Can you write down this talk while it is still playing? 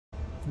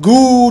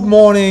Good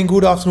morning,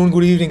 good afternoon,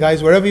 good evening,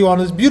 guys, wherever you are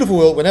in this beautiful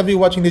world, whenever you're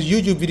watching this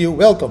YouTube video.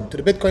 Welcome to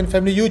the Bitcoin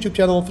Family YouTube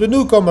channel. For the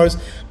newcomers,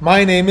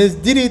 my name is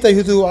Didi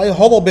Taihuttu. I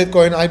hodl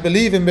Bitcoin, I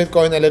believe in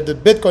Bitcoin, I live the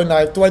Bitcoin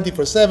life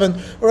 24/7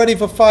 already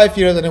for 5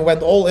 years, and I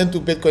went all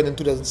into Bitcoin in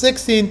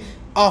 2016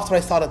 after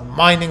I started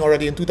mining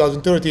already in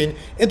 2013.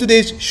 In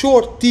today's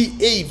short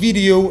TA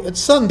video, it's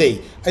Sunday.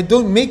 I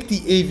don't make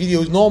TA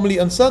videos normally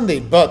on Sunday,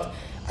 but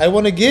I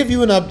want to give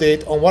you an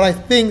update on what I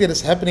think that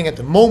is happening at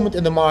the moment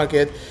in the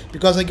market,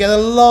 because I get a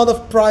lot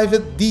of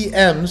private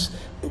DMs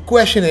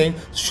questioning,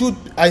 should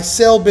I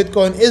sell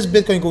Bitcoin? Is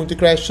Bitcoin going to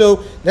crash?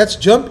 So let's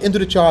jump into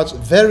the charts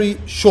very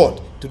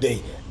short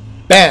today.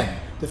 Bam!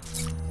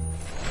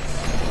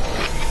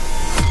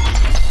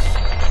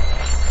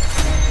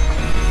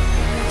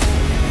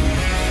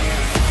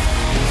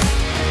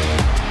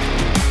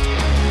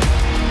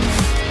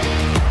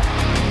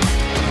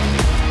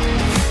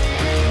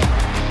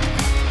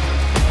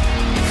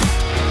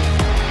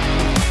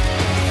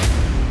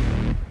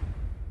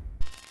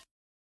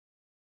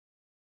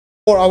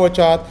 Our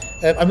chart.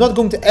 I'm not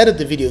going to edit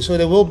the video, so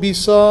there will be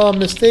some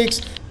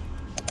mistakes,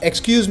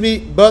 excuse me,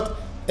 but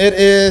it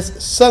is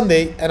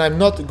Sunday and I'm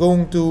not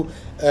going to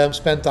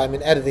spend time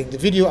in editing the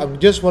video. I'm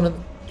just want a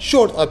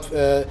short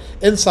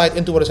insight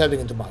into what is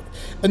happening in the market.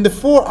 In the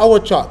 4-hour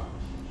chart,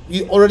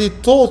 we already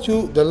told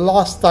you the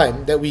last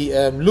time that we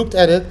looked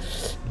at it,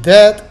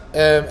 that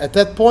at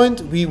that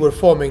point we were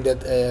forming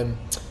that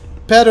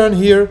pattern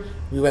here.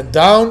 We went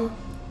down,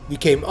 we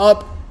came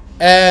up,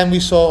 and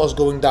we saw us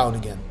going down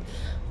again.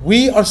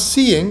 We are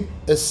seeing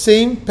a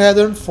same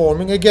pattern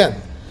forming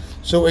again.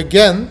 So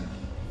again,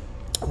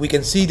 we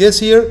can see this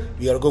here.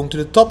 We are going to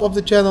the top of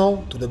the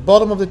channel, to the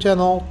bottom of the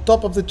channel,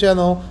 top of the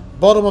channel,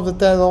 bottom of the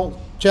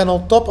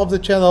channel, top of the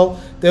channel.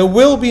 There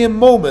will be a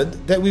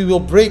moment that we will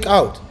break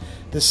out.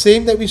 The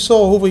same that we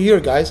saw over here,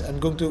 guys. I'm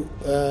going to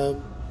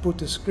put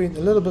the screen a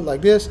little bit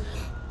like this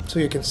so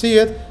you can see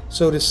it.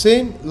 So the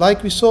same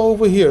like we saw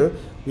over here,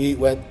 we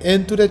went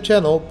into the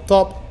channel,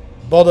 top,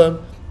 bottom,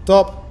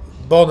 top,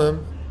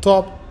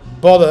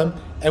 bottom,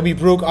 and we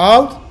broke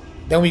out.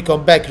 Then we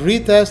come back,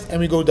 retest,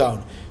 and we go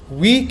down.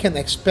 We can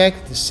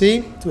expect the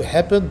same to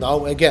happen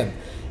now again.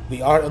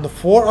 We are on the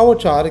 4-hour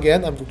chart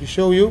again. I'm going to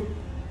show you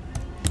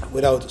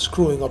without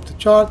screwing up the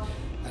chart.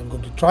 I'm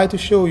going to try to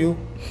show you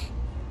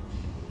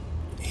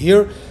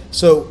here.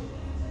 So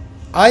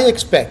I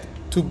expect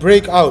to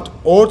break out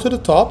or to the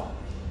top,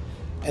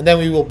 and then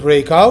we will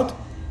break out,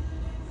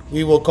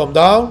 we will come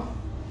down,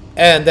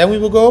 and then we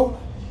will go.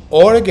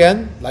 Or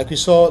again, like we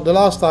saw the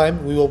last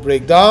time, we will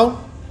break down,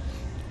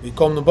 we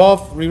come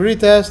above, we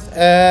retest,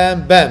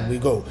 and bam, we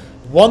go.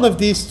 One of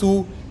these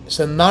two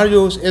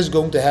scenarios is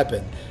going to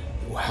happen.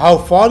 How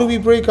far do we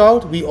break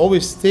out? We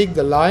always take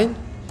the line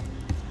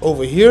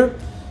over here.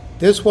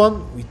 This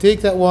one, we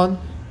take that one.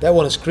 That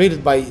one is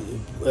created by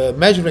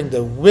measuring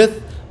the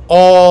width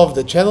of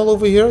the channel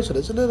over here. So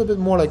that's a little bit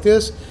more like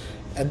this.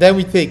 And then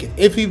we take it.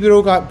 If we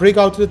break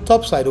out to the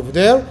top side over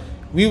there,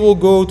 we will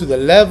go to the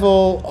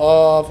level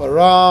of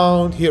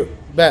around here,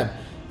 bam,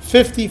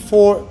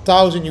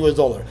 54,000 US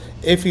dollar.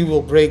 If we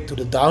will break to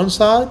the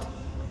downside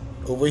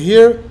over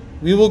here,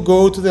 we will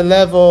go to the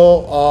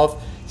level of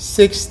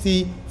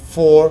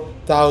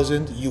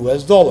 64,000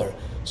 US dollar.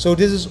 So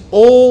this is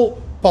all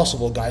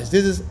possible, guys.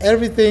 This is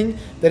everything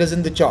that is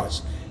in the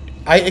charts.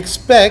 I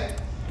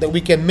expect that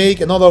we can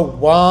make another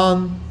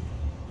 1,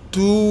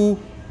 2,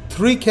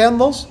 3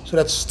 candles. So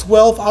that's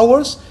 12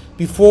 hours.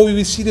 Before we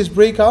will see this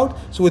breakout.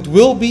 So it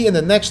will be in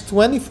the next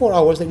 24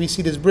 hours that we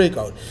see this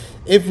breakout.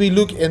 If we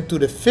look into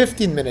the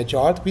 15-minute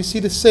chart, we see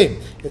the same.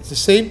 It's the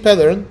same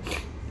pattern,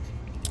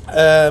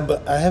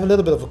 but I have a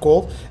little bit of a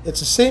cold. It's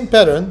the same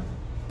pattern,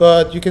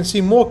 but you can see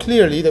more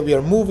clearly that we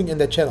are moving in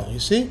that channel. You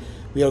see,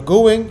 we are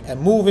going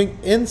and moving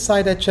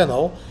inside that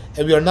channel,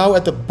 and we are now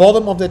at the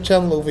bottom of that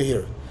channel over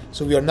here.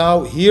 So we are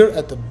now here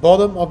at the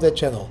bottom of that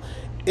channel.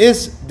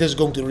 Is this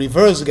going to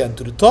reverse again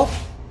to the top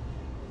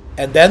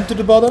and then to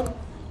the bottom?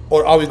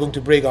 Or are we going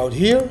to break out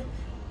here?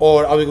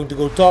 Or are we going to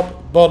go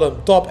top,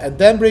 bottom, top, and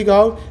then break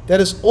out?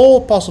 That is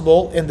all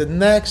possible in the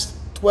next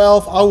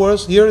 12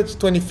 hours. Here it's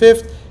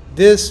 25th.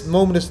 This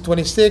moment is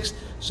 26th.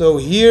 So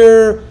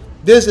here,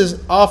 this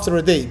is after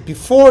a day.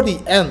 Before the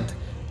end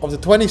of the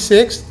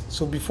 26th,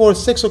 so before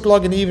 6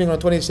 o'clock in the evening on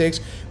 26th,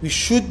 we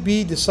should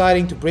be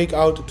deciding to break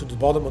out to the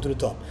bottom or to the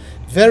top.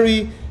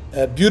 Very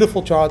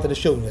beautiful chart that is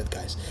showing that,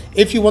 guys.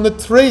 If you want to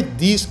trade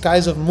these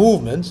kinds of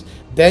movements,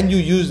 then you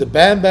use the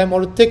Bam Bam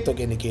or the TikTok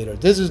indicator.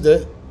 This is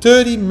the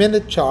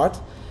 30-minute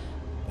chart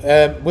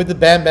with the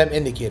Bam Bam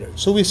indicator.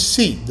 So we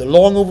see the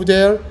long over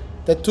there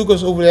that took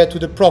us over there to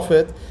the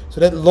profit. So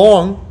that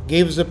long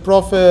gave us a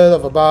profit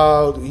of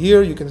about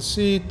here, you can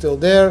see till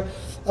there,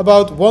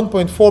 about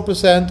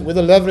 1.4% with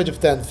a leverage of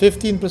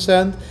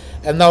 15%.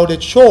 And now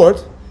that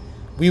short,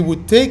 we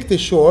would take the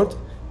short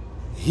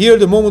here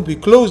the moment we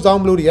close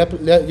down below the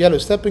yellow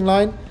stepping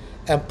line,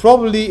 and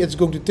probably it's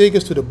going to take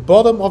us to the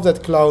bottom of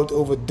that cloud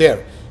over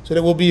there. So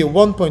there will be a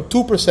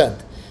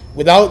 1.2%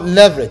 without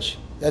leverage.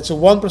 That's a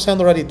 1%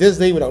 already this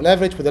day without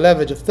leverage. With a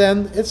leverage of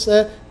 10, it's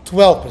a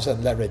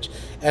 12% leverage.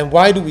 And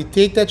why do we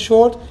take that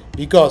short?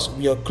 Because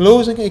we are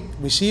closing it,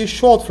 we see a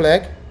short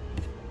flag.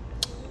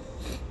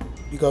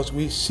 Because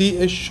we see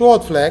a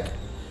short flag,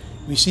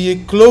 we see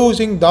a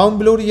closing down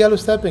below the yellow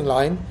stepping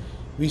line,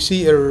 we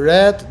see a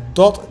red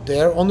dot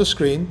there on the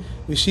screen,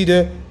 we see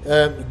the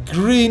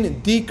green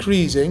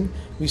decreasing,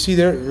 we see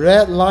the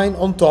red line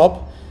on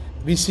top,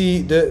 we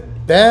see the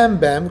bam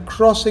bam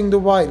crossing the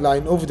white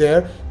line over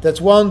there.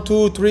 That's 1,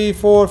 2, 3,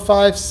 4,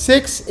 5,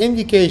 6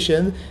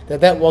 indication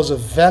that that was a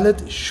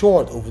valid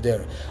short over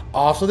there.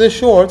 After the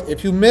short,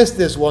 if you missed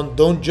this one,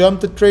 don't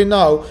jump the trade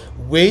now.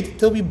 Wait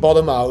till we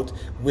bottom out,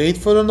 wait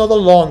for another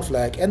long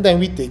flag, and then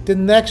we take the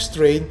next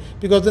trade,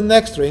 because the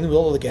next trade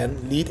will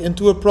again lead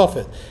into a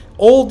profit.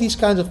 All these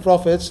kinds of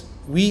profits,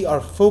 we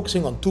are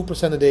focusing on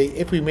 2% a day.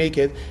 If we make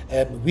it,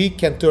 we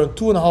can turn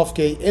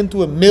 2.5K into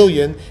 $1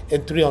 million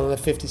in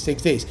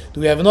 356 days. Do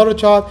we have another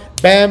chart?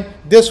 Bam,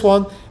 this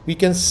one. We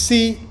can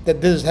see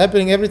that this is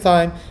happening every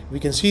time. We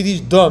can see these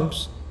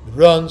dumps,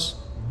 runs,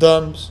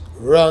 dumps,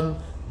 run,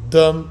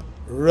 dump,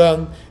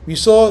 run. We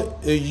saw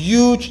a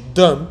huge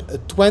dump, a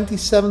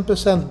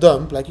 27%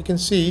 dump, like you can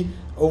see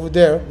over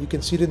there. You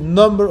can see the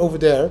number over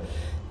there.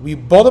 We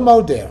bottom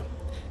out there.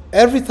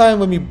 Every time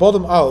when we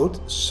bottom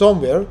out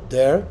somewhere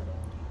there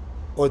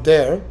or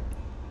there,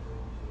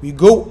 we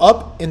go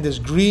up in this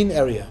green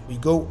area. We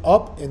go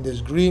up in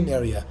this green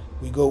area.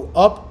 We go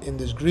up in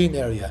this green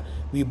area.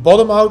 We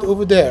bottom out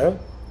over there.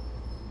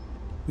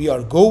 We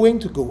are going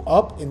to go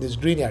up in this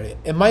green area.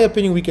 In my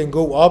opinion, we can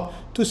go up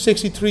to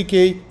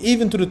 63K,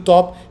 even to the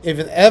top, if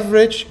an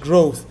average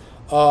growth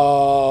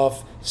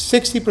of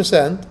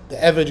 60%,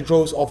 the average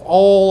growth of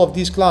all of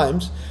these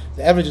climbs,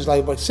 the average is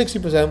like about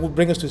 60%, would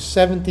bring us to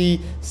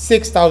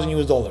 76,000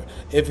 US dollar.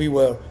 If we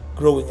were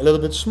growing a little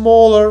bit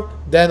smaller,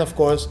 then of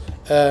course,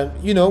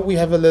 you know, we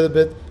have a little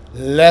bit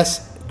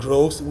less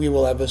growth. We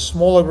will have a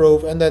smaller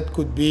growth, and that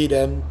could be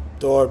then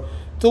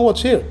till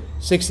what's here,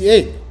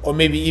 68, or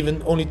maybe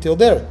even only till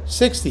there,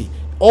 60.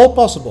 All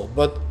possible,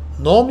 but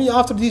normally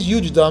after these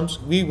huge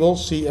dumps, we will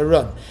see a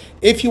run.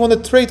 If you want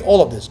to trade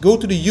all of this, go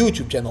to the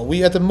YouTube channel.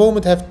 We at the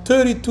moment have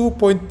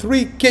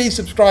 32.3K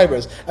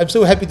subscribers. I'm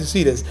so happy to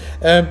see this.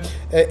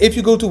 If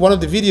you go to one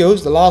of the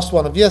videos, the last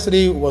one of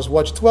yesterday was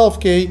watched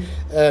 12K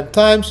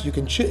times. You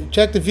can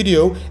check the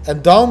video,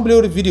 and down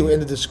below the video in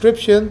the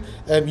description,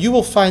 you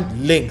will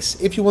find links.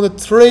 If you want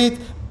to trade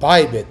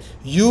Bybit,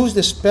 use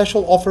the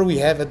special offer we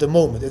have at the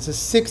moment. It's a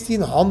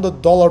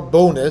 $1,600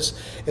 bonus.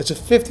 It's a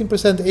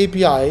 15%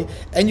 API,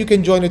 and you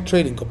can join a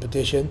trading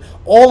competition.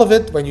 All of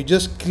it when you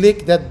just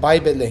click that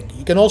Bybit link.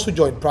 You can also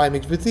join Prime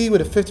XBT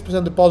with a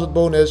 50% deposit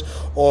bonus,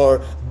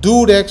 or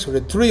Dudex with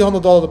a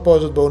 $300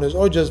 deposit bonus,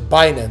 or just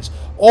Binance.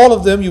 All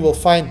of them you will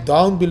find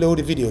down below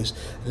the videos.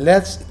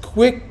 Let's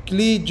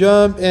quickly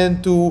jump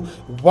into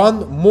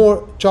one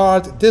more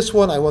chart. This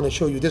one, I want to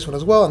show you this one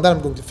as well, and then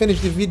I'm going to finish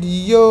the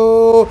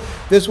video.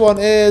 This one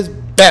is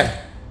bam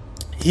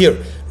here,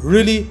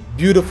 really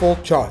beautiful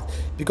chart,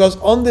 because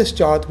on this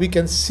chart we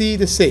can see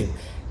the same.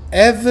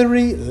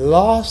 Every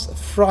last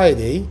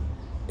Friday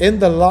in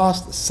the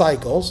last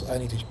cycles, I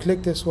need to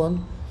click this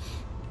one.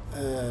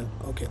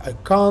 Okay, I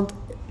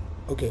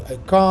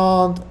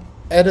can't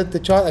edit the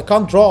chart. I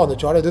can't draw on the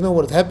chart. I don't know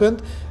what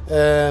happened.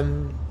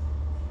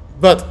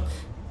 But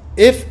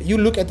if you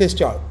look at this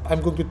chart,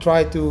 I'm going to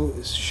try to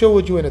show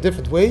it you in a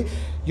different way.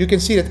 You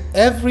can see that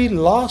every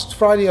last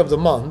Friday of the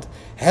month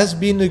has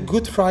been a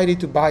good Friday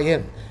to buy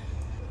in.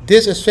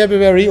 This is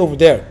February over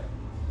there.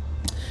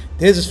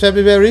 This is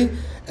February.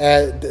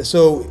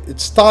 So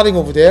it's starting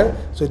over there.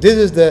 So this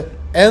is the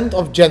end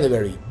of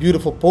January.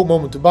 Beautiful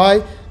moment to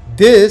buy.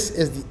 This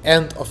is the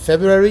end of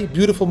February.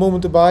 Beautiful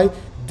moment to buy.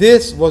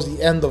 This was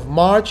the end of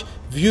March.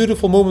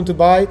 Beautiful moment to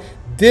buy.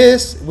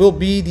 This will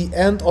be the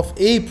end of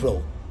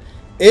April.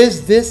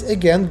 Is this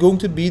again going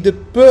to be the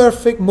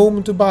perfect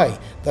moment to buy?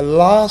 The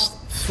last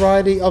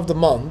Friday of the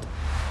month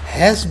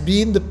has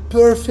been the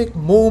perfect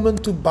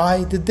moment to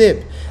buy the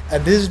dip.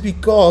 And this is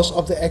because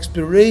of the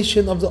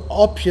expiration of the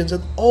options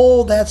and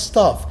all that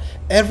stuff.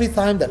 Every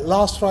time that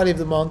last Friday of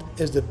the month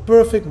is the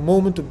perfect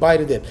moment to buy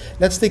the dip.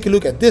 Let's take a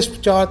look at this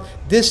chart.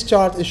 This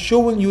chart is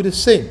showing you the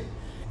same.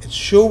 It's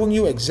showing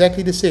you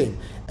exactly the same.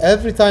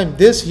 Every time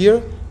this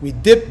here, we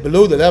dip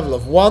below the level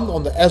of 1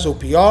 on the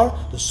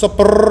SOPR, the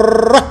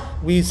super,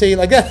 we say it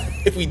like that.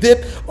 If we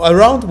dip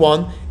around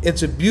 1,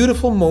 it's a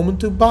beautiful moment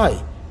to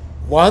buy.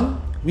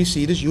 1, we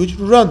see this huge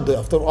run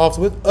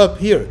afterward up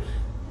here.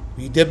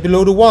 We dip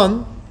below the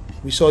 1,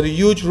 we saw the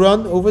huge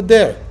run over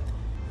there.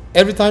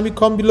 Every time we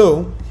come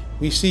below,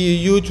 we see a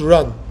huge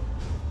run.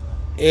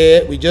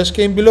 We just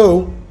came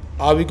below,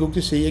 are we going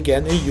to see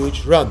again a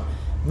huge run?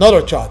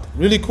 Another chart,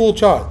 really cool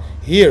chart.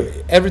 Here,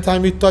 every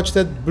time we touch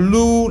that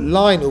blue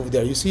line over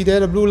there, you see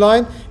there the blue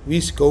line,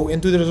 we go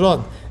into the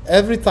run.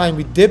 Every time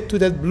we dip to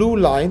that blue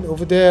line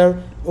over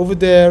there,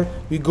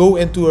 we go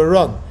into a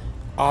run.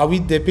 Are we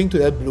dipping to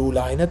that blue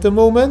line at the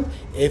moment?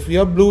 If we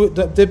are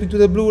dipping to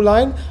the blue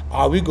line,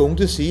 are we going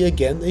to see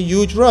again a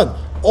huge run?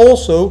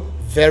 Also,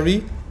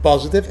 very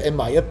positive in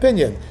my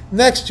opinion.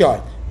 Next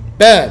chart,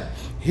 bam,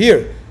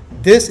 here.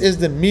 This is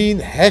the mean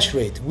hash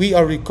rate. We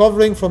are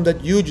recovering from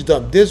that huge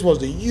dump. This was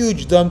the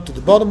huge dump to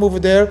the bottom over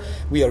there.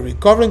 We are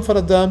recovering from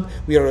the dump.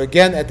 We are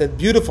again at that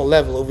beautiful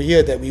level over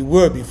here that we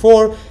were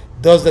before.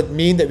 Does that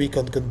mean that we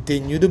can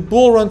continue the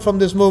bull run from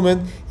this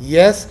moment?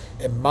 Yes,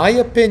 in my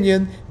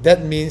opinion,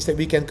 that means that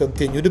we can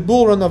continue the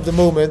bull run of the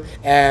moment.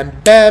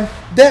 And bam,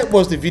 that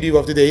was the video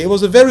of the day. It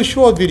was a very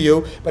short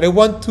video, but I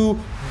want to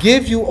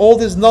give you all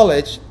this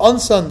knowledge on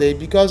Sunday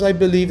because I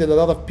believe that a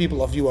lot of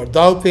people of you are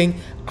doubting.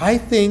 I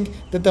think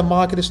that the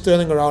market is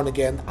turning around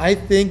again. I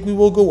think we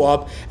will go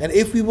up, and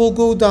if we will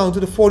go down to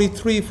the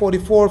 43,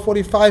 44,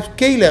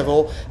 45k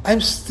level,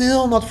 I'm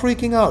still not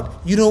freaking out.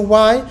 You know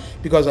why?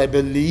 Because I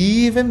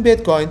believe in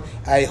Bitcoin.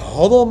 I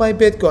hodl my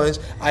Bitcoins.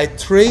 I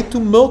trade to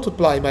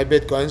multiply my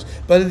Bitcoins,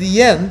 but at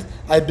the end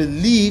I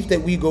believe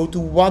that we go to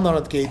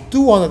 100k,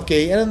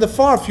 200k, and in the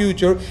far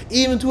future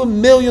even to $1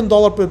 million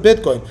per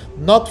Bitcoin.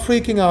 Not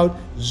freaking out,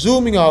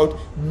 zooming out,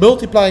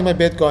 multiplying my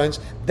Bitcoins.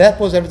 That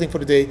was everything for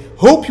today.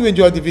 Hope you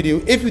enjoyed the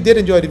video. If you did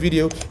enjoy the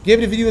video,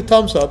 give the video a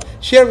thumbs up,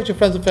 share it with your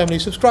friends and family,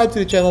 subscribe to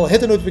the channel,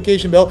 hit the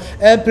notification bell,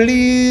 and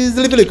please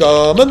leave a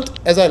comment,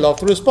 as I love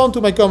to respond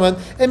to my comment.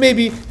 And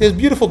maybe this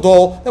beautiful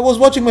doll that was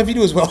watching my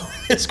video as well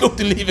is going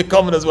to leave a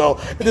comment as well.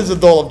 It is a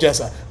doll of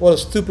Jessa. What a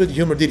stupid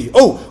humor Didi.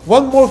 Oh,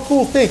 one more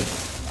cool thing.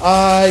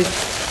 I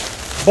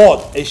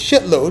bought a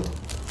shitload,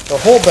 a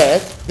whole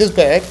bag, this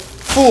bag,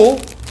 full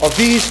of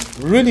these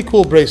really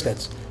cool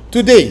bracelets.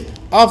 Today,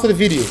 after the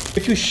video,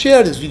 if you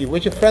share this video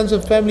with your friends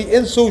and family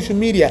in social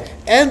media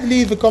and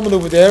leave a comment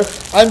over there,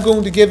 I'm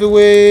going to give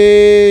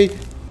away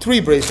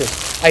 3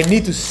 bracelets. I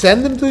need to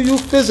send them to you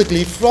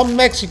physically from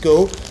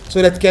Mexico,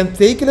 so that can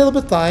take a little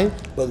bit of time,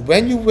 but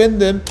when you win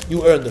them,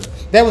 you earn them.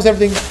 That was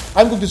everything.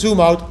 I'm going to zoom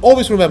out.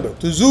 Always remember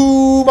to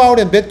zoom out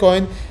in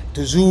Bitcoin,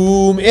 to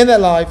zoom in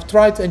at life.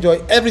 Try to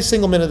enjoy every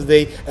single minute of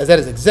the day, as that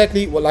is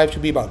exactly what life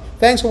should be about.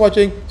 Thanks for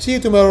watching. See you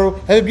tomorrow.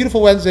 Have a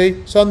beautiful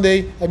Wednesday,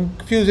 Sunday. I'm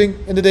confusing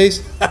in the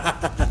days.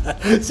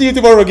 See you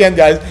tomorrow again,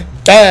 guys.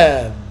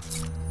 Bam!